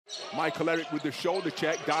Michael Eric with the shoulder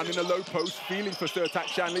check, down in the low post, feeling for Sertac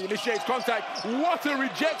Sanli, initiates contact. What a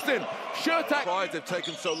rejection! Sertac... Surprised they've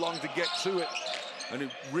taken so long to get to it, and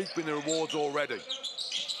it's reaping the rewards already.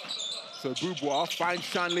 So Boubois finds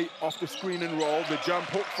Sanli off the screen and roll. The jump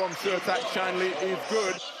hook from Sertac Sanli is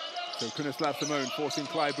good. So Kunislav Simone forcing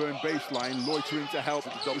Clyburn baseline, loitering to help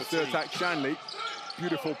with Sertac Sanli.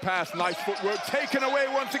 Beautiful pass, nice footwork, taken away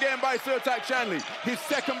once again by Sertac Sanli. His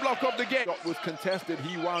second block of the game. Shot was contested,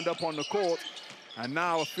 he wound up on the court. And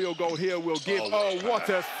now a field goal here will give. Oh, what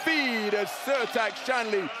a feed as Sertac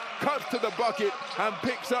Sanli cuts to the bucket and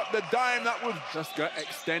picks up the dime. That was Juska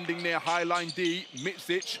extending near high line D.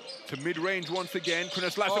 Mitsic to mid-range once again.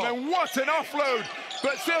 Kunislav Simone, what an offload!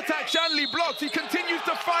 But Sertac Sanli blocks, he continues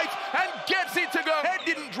to fight and gets it to go. Head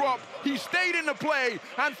didn't drop, he stayed in the play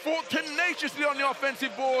and fought tenaciously on the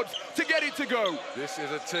offensive boards to get it to go. This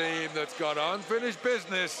is a team that's got unfinished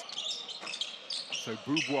business. So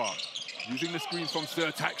Boubois using the screen from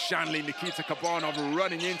Sertac Sanli, Nikita Kabanov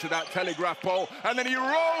running into that telegraph pole, and then he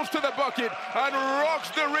rolls to the bucket and rocks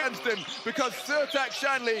the Rinston because Sertac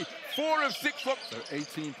Sanli, 4 of 6 for... So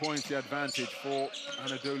 18 points the advantage for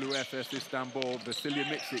Anadolu Efes Istanbul. Vasilij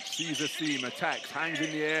Mitsic sees a seam, attacks, hangs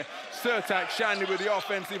in the air. Sertac Sanli with the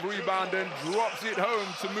offensive rebound and drops it home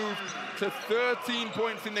to move to 13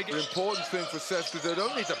 points in the game. The important thing for CSKA is they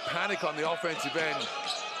don't need to panic on the offensive end.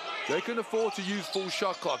 They can afford to use full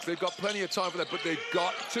shot clocks. They've got plenty of time for that, but they've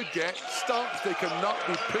got to get stops. They cannot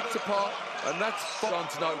be picked apart, and that's fun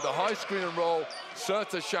tonight with the high screen and roll.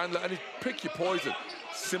 Sertac Sanli, and pick your poison.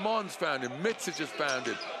 Simon's found him, Mitsic has found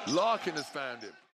him, Larkin has found him.